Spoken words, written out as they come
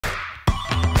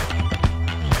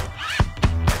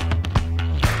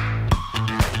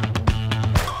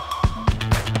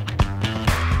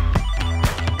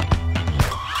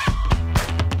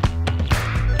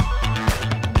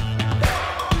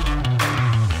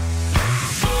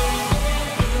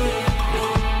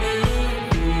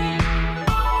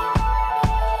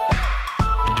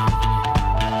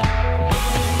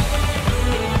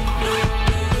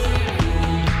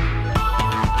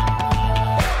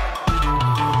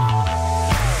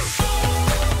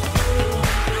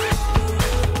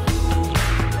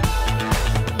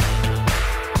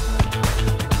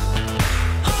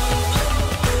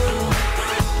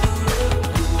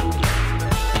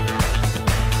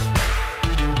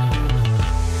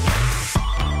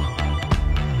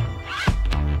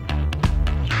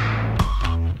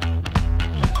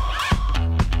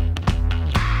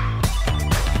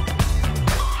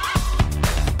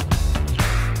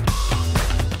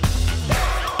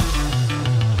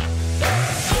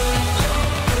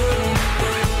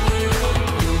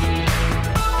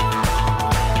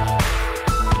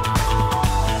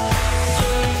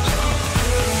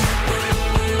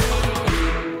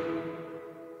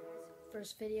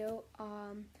first video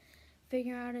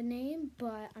figuring out a name,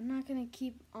 but I'm not gonna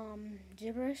keep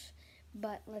gibberish,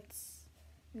 but I'm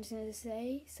just gonna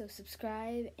say, so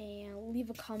subscribe and leave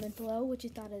a comment below what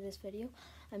you thought of this video.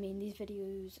 I mean, these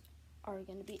videos are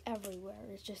gonna be everywhere.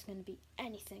 It's just gonna be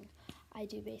anything I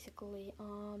do basically.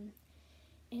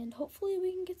 And hopefully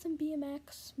we can get some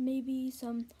BMX, maybe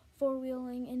some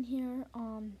four-wheeling in here.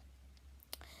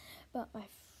 But my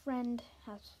friend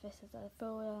has faces at a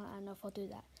four-wheel. I don't know if I'll do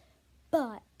that.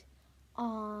 But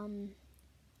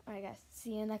alright guys,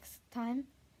 see you next time.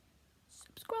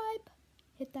 Subscribe,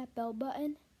 hit that bell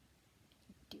button,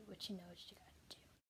 do what you know what you gotta do.